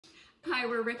Hi,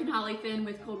 we're Rick and Holly Finn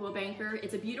with Coldwell Banker.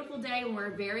 It's a beautiful day and we're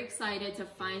very excited to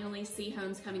finally see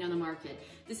homes coming on the market.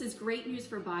 This is great news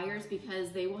for buyers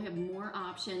because they will have more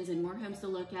options and more homes to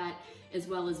look at, as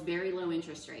well as very low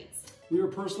interest rates. We are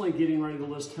personally getting ready to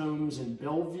list homes in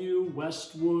Bellevue,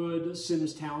 Westwood,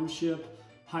 Sims Township,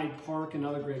 Hyde Park, and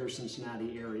other greater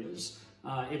Cincinnati areas.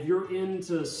 If you're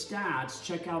into stats,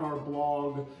 check out our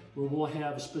blog where we'll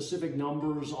have specific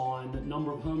numbers on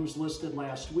number of homes listed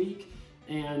last week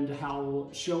and how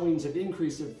showings have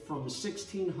increased from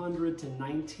 1,600 to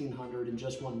 1,900 in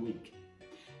just 1 week.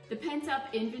 The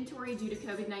pent-up inventory due to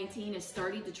COVID-19 is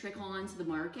starting to trickle onto the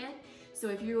market. So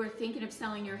if you are thinking of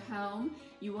selling your home,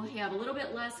 you will have a little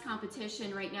bit less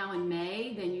competition right now in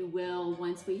May than you will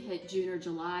once we hit June or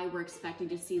July. We're expecting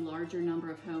to see larger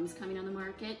number of homes coming on the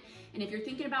market. And if you're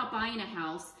thinking about buying a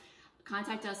house,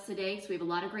 contact us today because we have a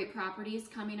lot of great properties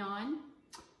coming on.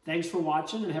 Thanks for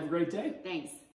watching and have a great day. Thanks.